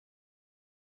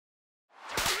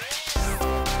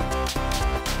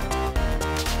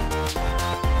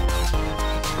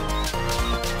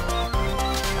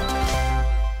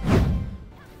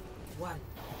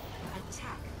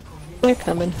They're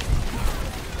coming.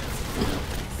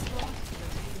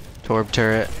 Torb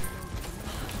turret.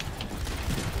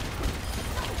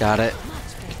 Got it.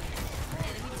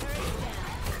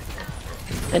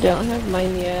 I don't have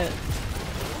mine yet.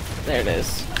 There it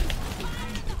is.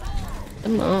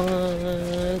 Come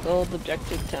on, gold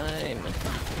objective time.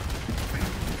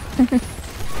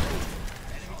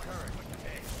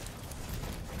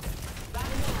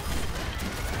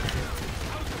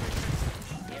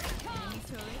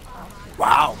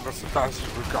 Wow, that's the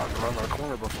fastest we've gotten around that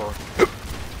corner before.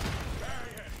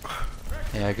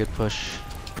 Yeah, good push.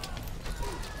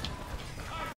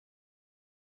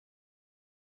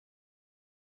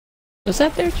 Was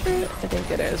that their turret? I think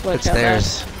it is. Watch It's out,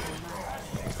 theirs.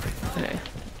 Okay.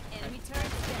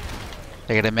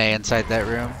 They got a May inside that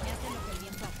room.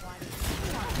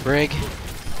 Brig.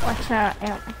 Watch out.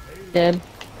 Yeah. Dead.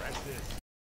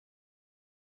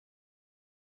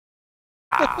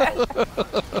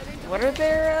 What are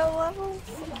their levels?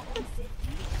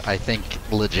 I think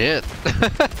legit.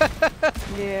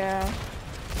 Yeah.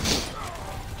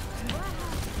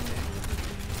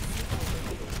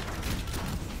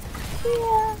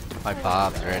 Yeah. My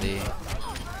Bob's ready.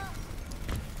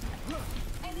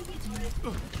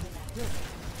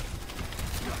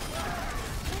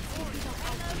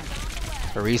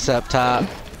 Arisa up top.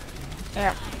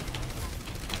 Yeah.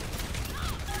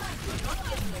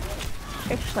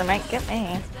 Actually might get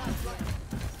me.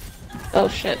 Oh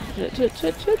shit. Shit.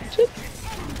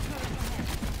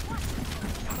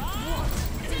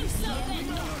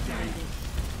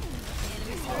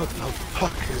 What the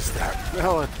fuck is that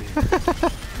melody?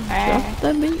 Hey.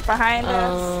 The meat. Behind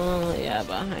us. Oh, yeah,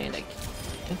 behind. I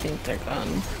think they're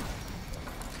gone.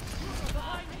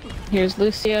 Here's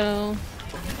Lucio.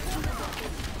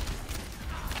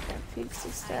 Pixie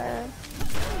dead.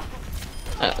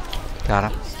 Oh,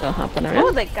 Got him. still hopping Oh,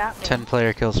 around. they got me.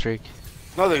 10-player kill streak.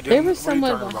 No, they didn't. There was What are you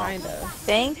someone talking behind about? us.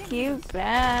 Thank you,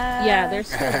 Beth. Yeah, they're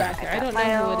still back there. I don't My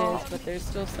know who ult. it is, but there's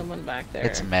still someone back there.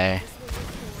 It's May.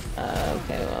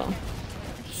 Okay, well,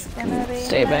 It's gonna be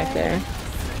stay back there.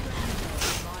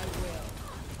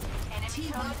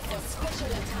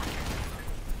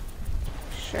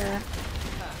 Sure.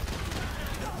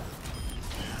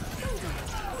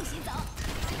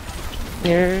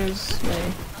 Here's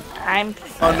my I'm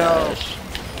Oh no.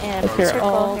 in If you're circle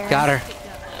all- here. Got her.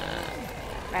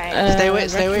 Right. Stay away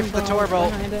from the wrecking tour ball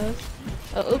bolt. behind us.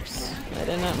 Oh, oops. I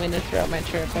did not mean to throw out my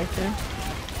turret back there.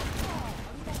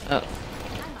 Oh.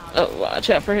 Oh, watch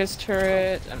out for his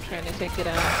turret. I'm trying to take it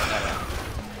out.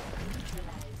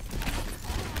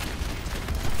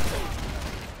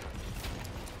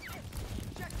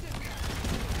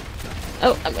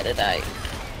 Oh, I'm gonna die.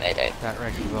 I died. That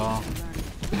wrecking ball.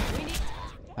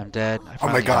 I'm dead. I Oh my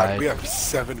finally god, died. we have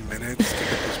 7 minutes to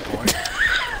get this point.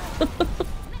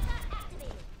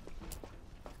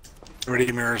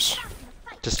 Ready, mirrors.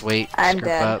 Just wait. I'm Group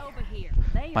dead. up.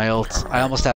 My ult. I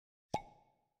almost have.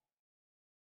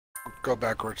 Go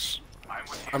backwards.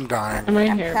 I'm dying. I'm right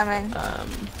I'm here. coming.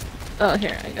 Oh,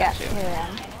 here, I Yeah, got you. here I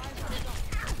am.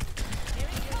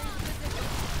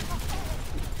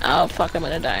 Oh, fuck, I'm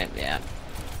gonna die. Yeah.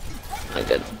 I'm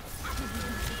good.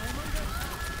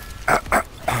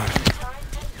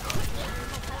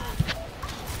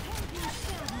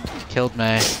 Killed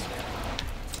May.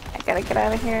 I gotta get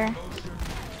out of here.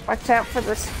 Watch out for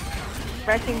this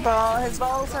wrecking ball. His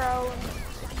balls are all in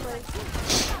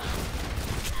place.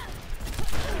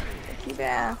 Keep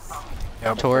ass.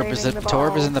 Yep. Torb is Waving the Torb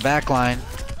is ball. in the back line.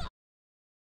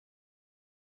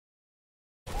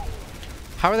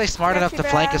 How are they smart Got enough you, to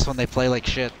flank us Beth. when they play like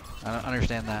shit? I don't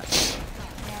understand that.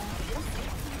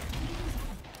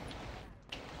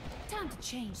 Time to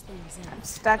change things up. I'm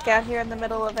stuck out here in the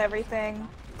middle of everything.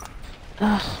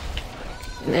 Ugh.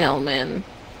 Nail, man.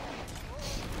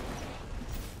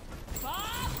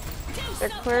 They're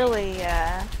clearly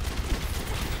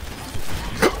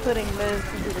putting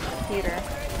moves into the computer.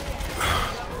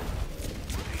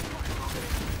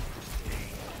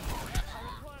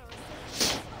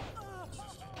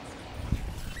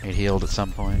 He healed at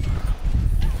some point.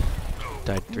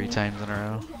 Died 3 times in a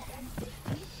row.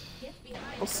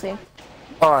 We'll see.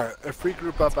 Alright, if we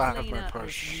group up, I have my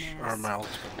push. Or my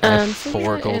ultimate. I have So 4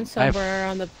 you're gold. in I have- somewhere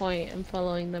on the point. I'm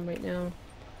following them right now.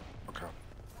 Okay.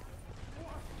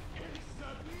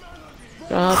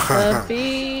 Drop the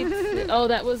beat. Oh,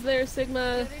 that was there,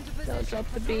 Sigma. Don't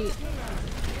drop the beat.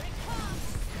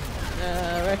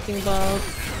 Wrecking ball.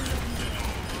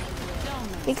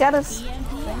 He got his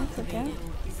things again.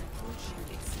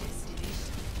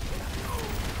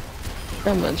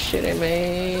 Someone's shooting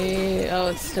me. Oh,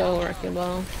 it's still wrecking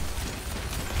ball.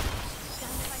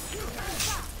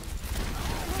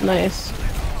 Nice.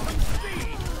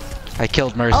 I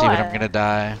killed Mercy, Oh, but I'm gonna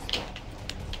die.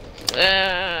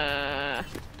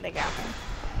 They got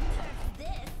me.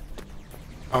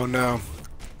 Oh no.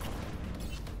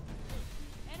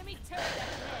 Enemy turret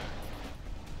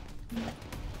ahead.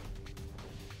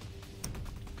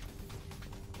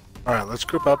 Alright, let's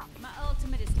group up. My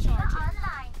ultimate is charging.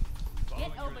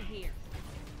 Get over here.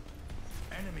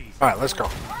 Alright, let's go.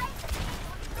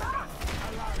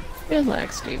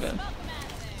 Relax, Steven.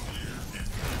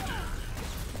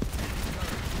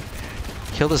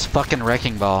 Kill this fucking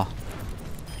wrecking ball.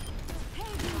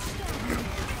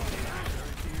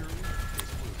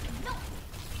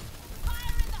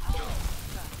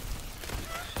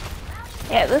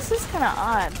 Yeah, this is kind of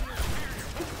odd.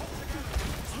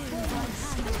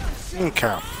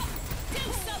 Okay.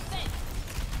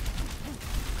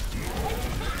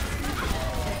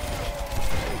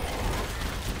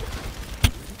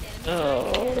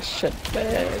 Oh, shit,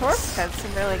 bags. Torp's had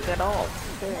some really good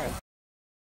ults, too.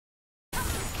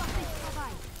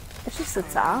 It's just,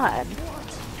 it's odd.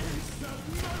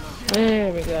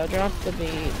 There we go. Drop the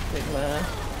beat, Sigma.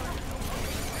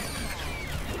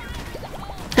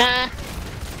 Ha!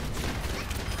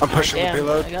 I'm pushing Damn, the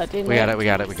payload. I got We got it, we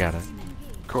got it, we got it.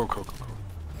 Cool, cool, cool,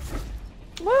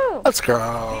 cool. Woo! Let's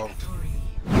go.